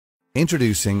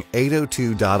Introducing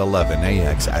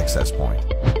 802.11ax Access Point,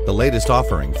 the latest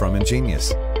offering from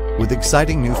EnGenius, with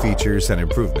exciting new features and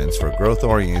improvements for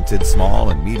growth-oriented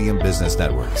small and medium business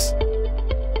networks.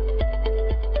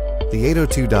 The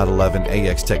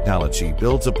 802.11ax technology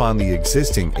builds upon the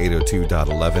existing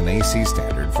 802.11ac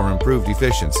standard for improved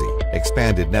efficiency,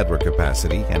 expanded network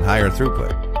capacity, and higher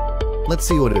throughput. Let's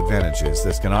see what advantages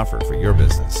this can offer for your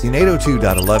business. In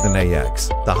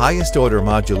 802.11ax, the highest order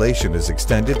modulation is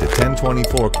extended to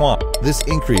 1024 QAM. This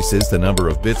increases the number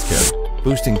of bits carried,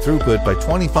 boosting throughput by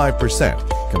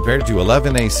 25% compared to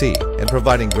 11ac and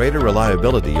providing greater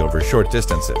reliability over short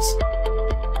distances.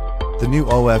 The new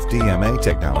OFDMA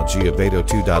technology of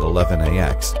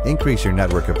 802.11ax increase your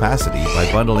network capacity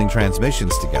by bundling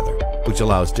transmissions together, which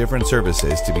allows different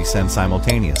services to be sent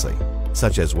simultaneously,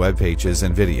 such as web pages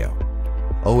and video.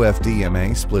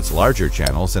 OFDMA splits larger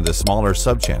channels into smaller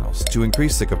subchannels to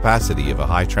increase the capacity of a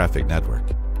high-traffic network.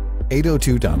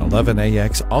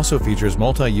 802.11ax also features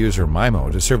multi-user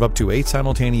MIMO to serve up to 8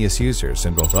 simultaneous users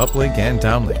in both uplink and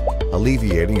downlink,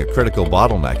 alleviating a critical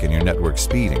bottleneck in your network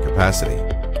speed and capacity.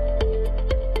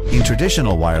 In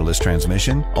traditional wireless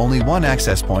transmission, only one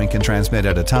access point can transmit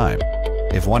at a time.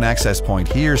 If one access point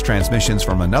hears transmissions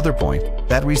from another point,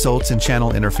 that results in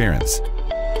channel interference.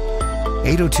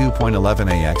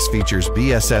 802.11ax features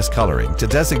BSS coloring to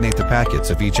designate the packets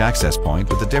of each access point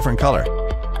with a different color,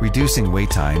 reducing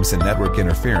wait times and network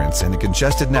interference in a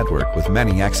congested network with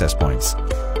many access points.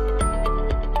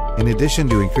 In addition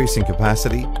to increasing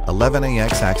capacity,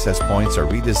 11ax access points are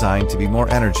redesigned to be more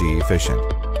energy efficient.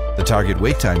 The target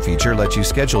wait time feature lets you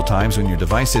schedule times when your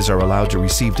devices are allowed to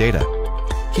receive data.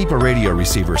 Keep a radio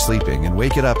receiver sleeping and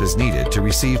wake it up as needed to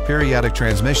receive periodic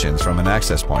transmissions from an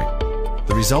access point.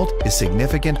 The result is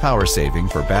significant power saving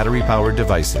for battery-powered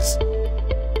devices.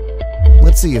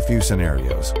 Let's see a few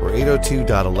scenarios where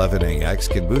 802.11ax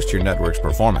can boost your network's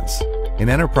performance. In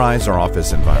enterprise or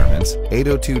office environments,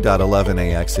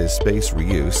 802.11ax's space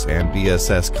reuse and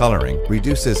BSS coloring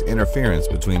reduces interference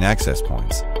between access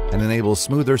points and enables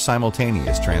smoother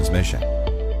simultaneous transmission.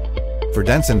 For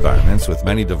dense environments with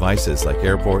many devices like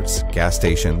airports, gas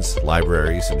stations,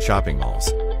 libraries, and shopping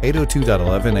malls,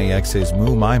 802.11ax's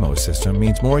MIMO system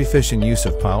means more efficient use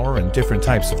of power and different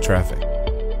types of traffic.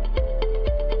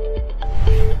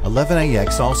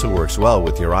 11ax also works well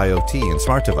with your IoT and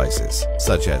smart devices,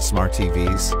 such as smart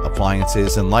TVs,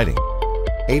 appliances, and lighting.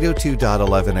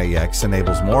 802.11ax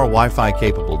enables more Wi-Fi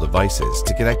capable devices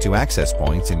to connect to access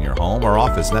points in your home or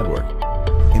office network.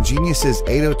 EnGenius's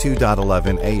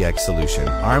 802.11ax solution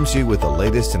arms you with the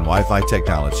latest in Wi-Fi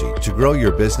technology to grow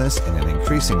your business in an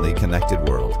increasingly connected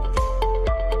world.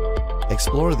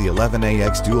 Explore the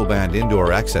 11ax dual-band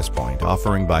indoor access point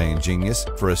offering by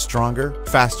EnGenius for a stronger,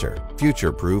 faster,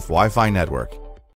 future-proof Wi-Fi network.